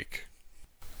very awake.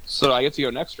 So I get to go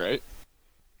next, right?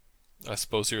 I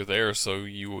suppose you're there, so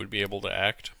you would be able to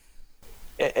act.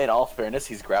 In all fairness,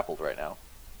 he's grappled right now.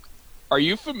 Are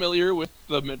you familiar with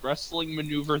the wrestling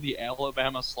maneuver, the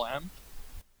Alabama Slam?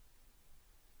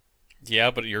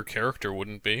 Yeah, but your character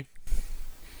wouldn't be.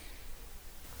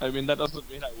 I mean, that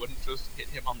doesn't mean I wouldn't just hit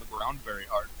him on the ground very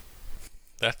hard.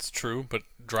 That's true, but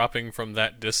dropping from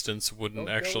that distance wouldn't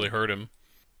actually hurt him.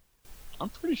 I'm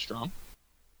pretty strong.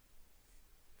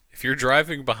 If you're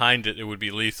driving behind it, it would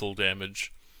be lethal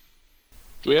damage.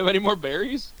 Do we have any more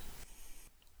berries?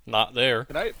 Not there.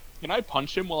 Can I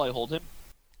punch him while I hold him?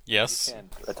 Yes. You can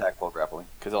attack while grappling,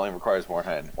 because it only requires one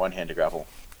hand to grapple.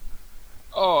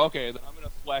 Oh, okay. Then I'm gonna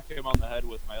whack him on the head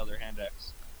with my other hand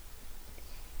axe.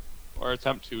 Or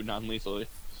attempt to, non-lethally.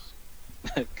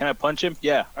 Can I punch him?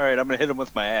 Yeah. All right, I'm gonna hit him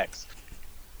with my axe.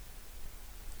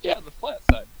 Yeah, the flat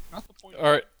side. Not the point.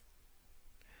 Alright.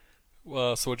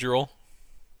 So what'd you roll?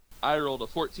 I rolled a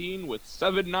 14 with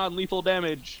 7 non-lethal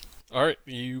damage. Alright,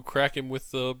 you crack him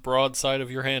with the broadside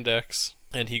of your hand axe,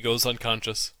 and he goes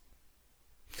unconscious.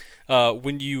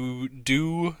 When you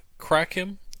do crack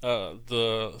him,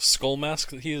 the skull mask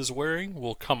that he is wearing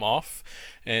will come off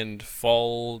and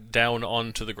fall down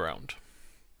onto the ground.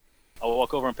 I'll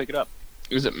walk over and pick it up.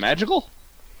 Is it magical?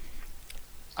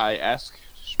 I ask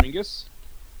Schmingus.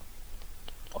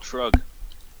 I'll shrug.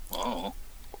 Oh,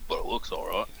 but it looks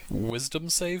alright. Wisdom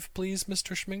save, please,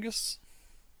 Mr. Schmingus?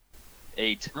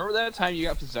 8. Remember that time you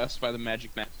got possessed by the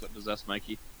magic mask that possessed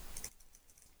Mikey?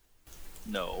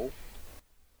 No.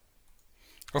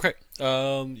 Okay,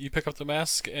 you pick up the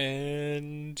mask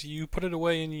and you put it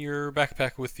away in your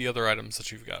backpack with the other items that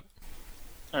you've got.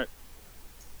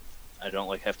 I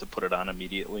don't have to put it on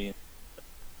immediately,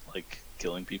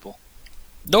 killing people.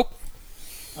 Nope.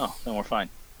 Oh, then we're fine.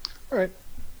 Alright.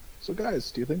 So,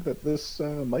 guys, do you think that this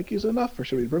Mikey's enough, or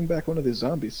should we bring back one of these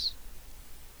zombies?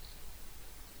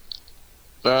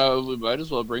 We might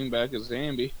as well bring back a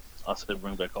zombie. I'll say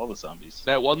bring back all the zombies.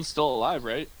 That one's still alive,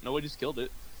 right? Nobody's killed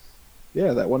it.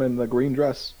 Yeah, that one in the green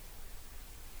dress.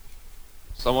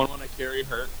 Someone want to carry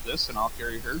this, and I'll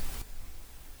carry her.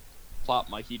 Plop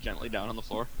Mikey gently down on the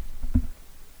floor.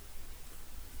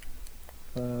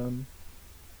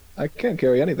 I can't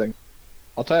carry anything.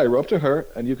 I'll tie a rope to her,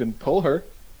 and you can pull her.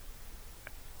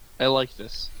 I like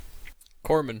this.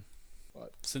 Corman,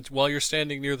 What? since while you're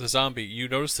standing near the zombie, you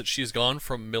notice that she's gone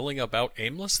from milling about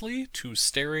aimlessly to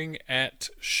staring at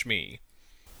Shmi.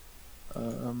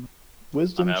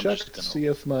 Wisdom I'm check just to gonna- see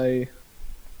if my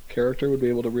character would be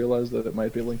able to realize that it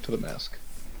might be linked to the mask.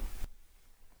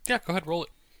 Yeah, go ahead, roll it.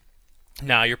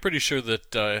 Nah, you're pretty sure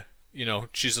that,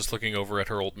 she's just looking over at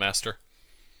her old master.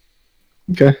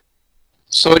 Okay.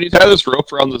 So when you tie this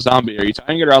rope around the zombie, are you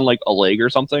tying it around like a leg or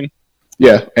something?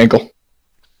 Yeah, ankle.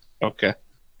 Okay.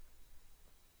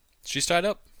 She's tied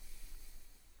up.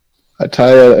 I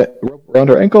tie a rope around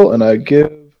her ankle, and I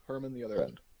give Herman the other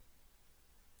end.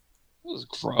 That was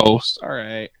gross.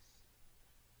 Alright.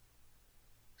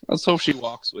 Let's hope she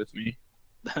walks with me.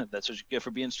 That's what you get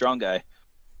for being strong guy.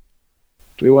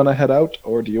 Do we want to head out,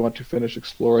 or do you want to finish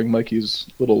exploring Mikey's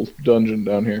little dungeon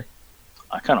down here?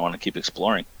 I kind of want to keep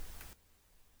exploring.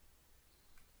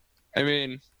 I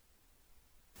mean,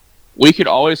 we could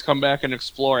always come back and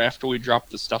explore after we drop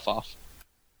the stuff off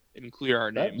and clear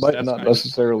our That names. might That's not kind of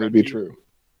necessarily be crunchy. true.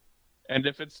 And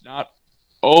if it's not,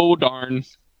 oh darn.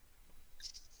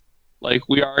 Like,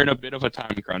 we are in a bit of a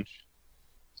time crunch.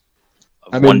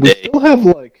 Of I mean, one we day. still have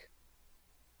what,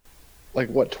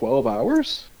 12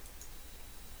 hours?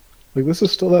 Like, this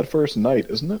is still that first night,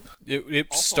 isn't it? It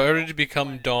Also, started to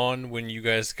become dawn when you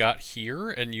guys got here,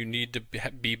 and you need to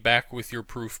be back with your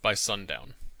proof by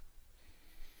sundown.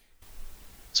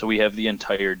 So we have the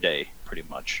entire day, pretty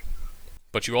much.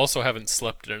 But you also haven't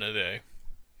slept in a day.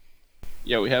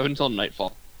 Yeah, we have until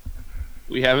nightfall.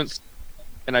 We haven't,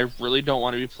 and I really don't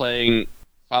want to be playing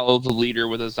follow the leader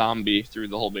with a zombie through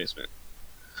the whole basement.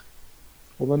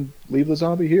 Well, then leave the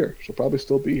zombie here. She'll probably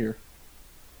still be here.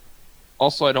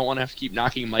 Also, I don't want to have to keep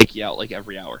knocking Mikey out like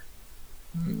every hour.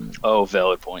 Oh,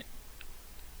 valid point.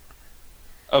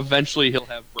 Eventually, he'll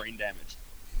have brain damage.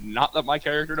 Not that my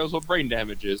character knows what brain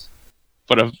damage is,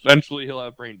 but eventually he'll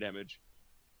have brain damage.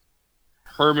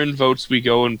 Herman votes we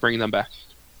go and bring them back.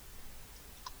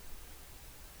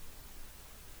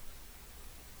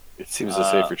 It seems a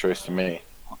safer choice to me.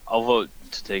 I'll vote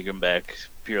to take him back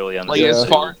purely on the Like, Yeah. as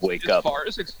far wake as up. far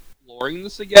as exploring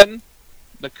this again,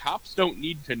 the cops don't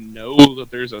need to know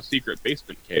that there's a secret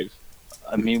basement cave.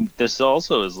 I mean, this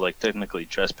also is like technically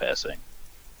trespassing.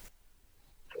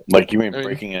 Like, you mean I mean-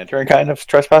 breaking and entering kind of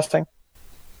trespassing?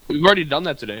 We've already done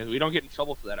that today. We don't get in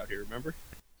trouble for that out here, remember?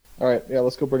 Alright, yeah,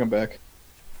 let's go bring him back.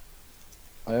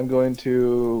 I am going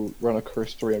to run a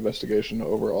cursory investigation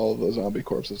over all of the zombie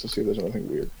corpses to see if there's anything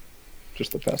weird.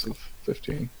 Just the passive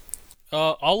 15.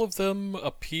 All of them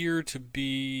appear to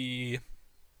be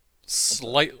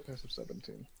Passive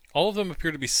 17. All of them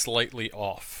appear to be slightly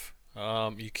off.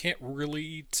 You can't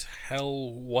really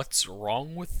tell what's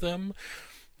wrong with them,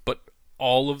 but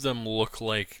all of them look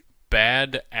like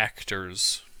bad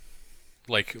actors,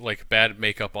 like bad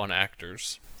makeup on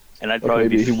actors. And I'd Like probably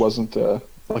maybe be he wasn't,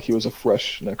 like he was a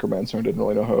fresh necromancer and didn't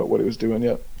really know what he was doing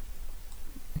yet.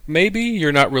 Maybe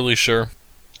you're not really sure.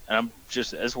 And I'm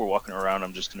just, as we're walking around,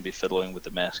 I'm just going to be fiddling with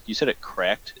the mask. You said it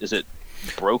cracked. Is it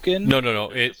broken? No.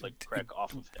 Or did just, like crack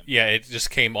off of him. Yeah, it just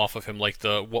came off of him, like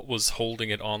what was holding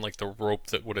it on, like the rope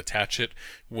that would attach it.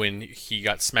 When he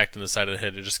got smacked in the side of the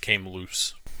head, it just came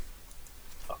loose.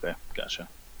 Okay, gotcha.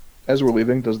 As we're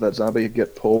leaving, does that zombie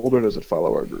get pulled or does it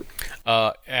follow our group?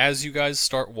 As you guys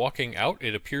start walking out,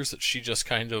 it appears that she just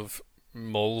kind of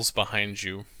mulls behind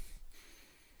you.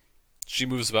 She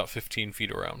moves about 15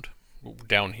 feet around,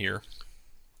 down here.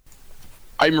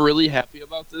 I'm really happy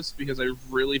about this because I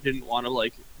really didn't want to,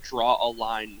 like, draw a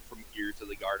line from here to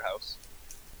the guardhouse.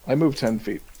 I moved 10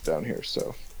 feet down here,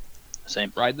 so.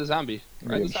 Same. Ride the zombie.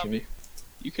 Ride Yeah, the zombie.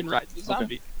 You can ride the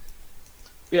zombie.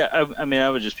 Yeah, I mean, I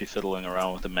would just be fiddling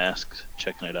around with the mask,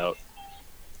 checking it out.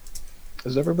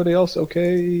 Is everybody else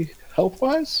okay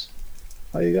health-wise?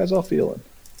 How you guys all feeling?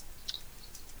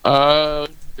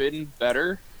 Been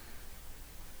better.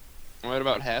 I'm at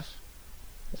about half.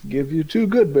 Give you 2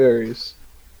 good berries.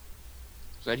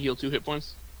 Does that heal 2 hit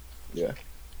points? Yeah.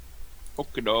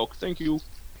 Okie doke, thank you.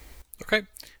 Okay,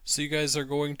 so you guys are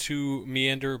going to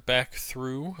meander back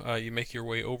through. You make your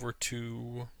way over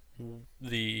to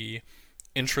the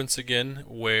entrance again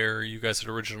where you guys had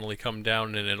originally come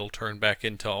down, and it'll turn back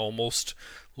into almost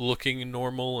looking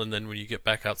normal. And then when you get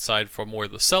back outside from where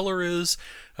the cellar is,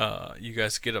 you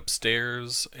guys get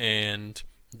upstairs, and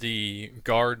the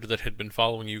guard that had been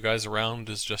following you guys around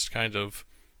is just kind of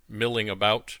milling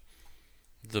about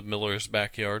the miller's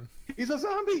backyard. He's a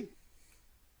zombie!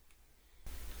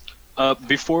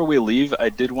 Before we leave, I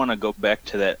did want to go back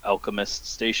to that alchemist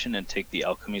station and take the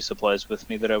alchemy supplies with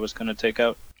me that I was going to take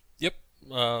out. Yep.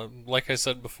 Like I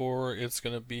said before, it's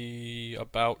going to be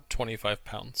about 25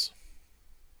 pounds.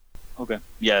 Okay.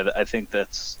 Yeah, I think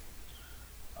that's...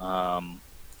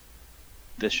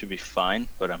 this should be fine,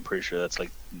 but I'm pretty sure that's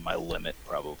like my limit,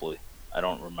 probably. I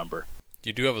don't remember.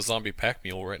 You do have a zombie pack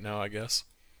mule right now, I guess.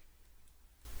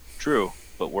 True,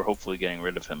 but we're hopefully getting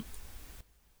rid of him.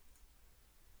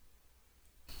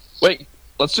 Wait,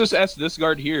 let's just ask this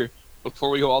guard here before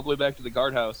we go all the way back to the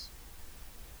guardhouse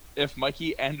if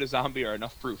Mikey and a zombie are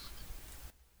enough proof.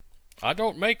 I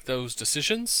don't make those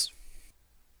decisions.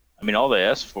 I mean, all they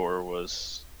asked for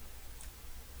was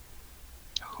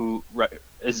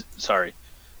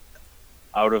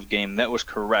out of game. That was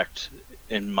correct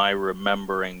in my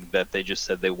remembering that they just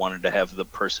said they wanted to have the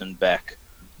person back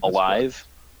alive,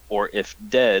 or if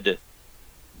dead,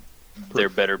 there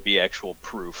better be actual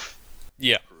proof.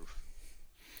 Yeah.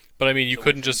 But I mean, you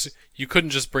couldn't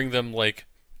just bring them like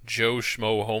Joe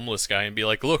Schmo homeless guy and be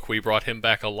like, "Look, we brought him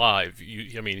back alive."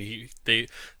 They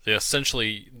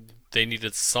essentially they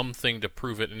needed something to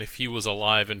prove it, and if he was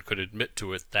alive and could admit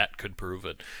to it, that could prove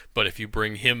it. But if you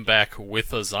bring him back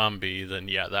with a zombie, then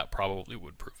yeah, that probably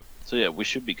would prove it. So yeah, we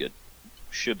should be good.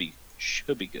 Should be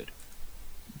good.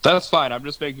 That's fine. I'm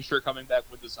just making sure coming back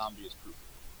with the zombie is proof.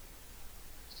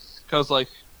 Because, like,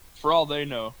 for all they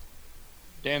know,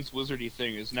 Dan's wizardy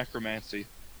thing is necromancy,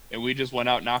 and we just went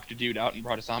out, knocked a dude out, and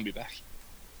brought a zombie back.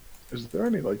 Is there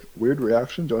any like weird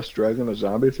reaction to us dragging a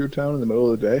zombie through town in the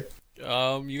middle of the day?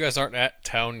 You guys aren't at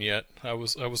town yet. I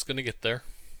was gonna get there.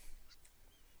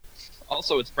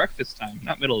 Also, it's breakfast time,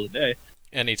 not middle of the day.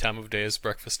 Any time of day is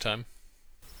breakfast time.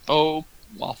 Oh,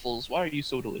 waffles, why are you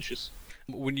so delicious?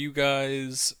 When you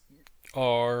guys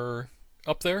are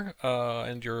up there,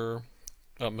 and you're,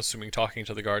 I'm assuming, talking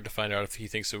to the guard to find out if he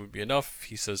thinks it would be enough,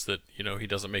 he says that, he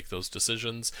doesn't make those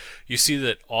decisions. You see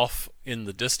that off in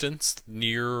the distance,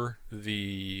 near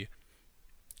the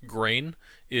grain,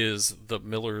 is the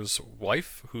miller's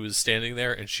wife, who is standing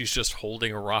there, and she's just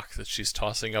holding a rock that she's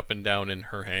tossing up and down in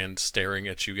her hand, staring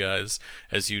at you guys,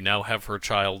 as you now have her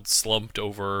child slumped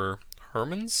over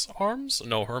Herman's arms?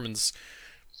 No, Herman's...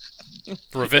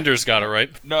 Ravinder's got it, right?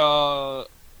 No,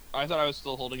 I thought I was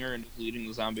still holding her and just leading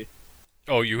the zombie.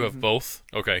 Oh, you have both?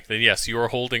 Okay, then yes, you are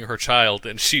holding her child,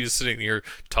 and she's sitting here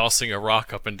tossing a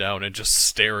rock up and down and just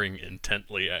staring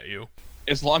intently at you.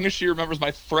 As long as she remembers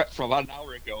my threat from about an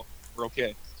hour ago, we're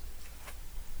okay.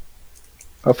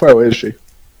 How far away is she?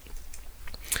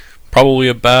 Probably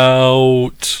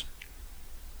about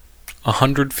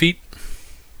 100 feet.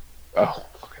 Oh,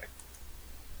 okay.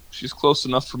 She's close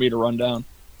enough for me to run down.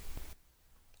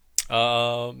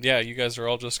 Yeah, you guys are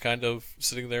all just kind of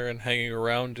sitting there and hanging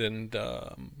around, and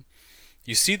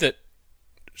you see that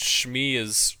Shmi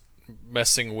is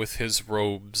messing with his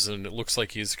robes, and it looks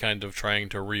like he's kind of trying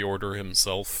to reorder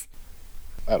himself.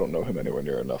 I don't know him anywhere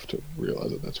near enough to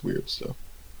realize that that's weird, so...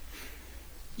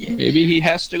 Yeah. Maybe he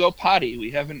has to go potty.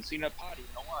 We haven't seen a potty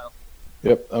in a while.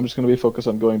 Yep, I'm just going to be focused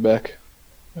on going back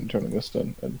and turning this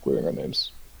in and clearing our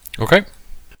names. Okay.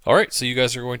 Alright, so you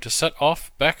guys are going to set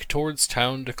off back towards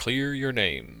town to clear your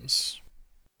names.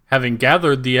 Having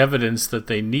gathered the evidence that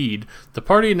they need, the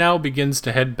party now begins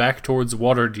to head back towards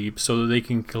Waterdeep so that they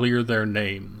can clear their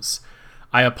names.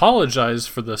 I apologize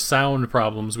for the sound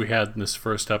problems we had in this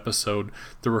first episode.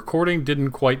 The recording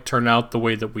didn't quite turn out the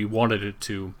way that we wanted it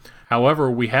to.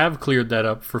 However, we have cleared that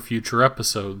up for future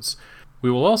episodes. We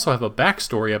will also have a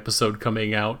backstory episode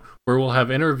coming out where we'll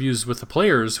have interviews with the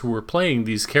players who were playing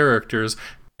these characters,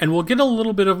 and we'll get a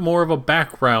little bit more of a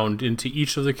background into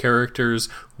each of the characters,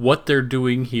 what they're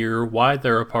doing here, why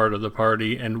they're a part of the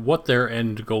party, and what their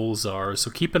end goals are.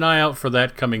 So keep an eye out for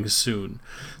that coming soon.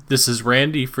 This is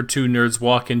Randy for Two Nerds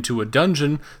Walk Into a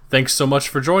Dungeon. Thanks so much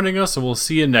for joining us, and we'll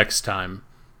see you next time.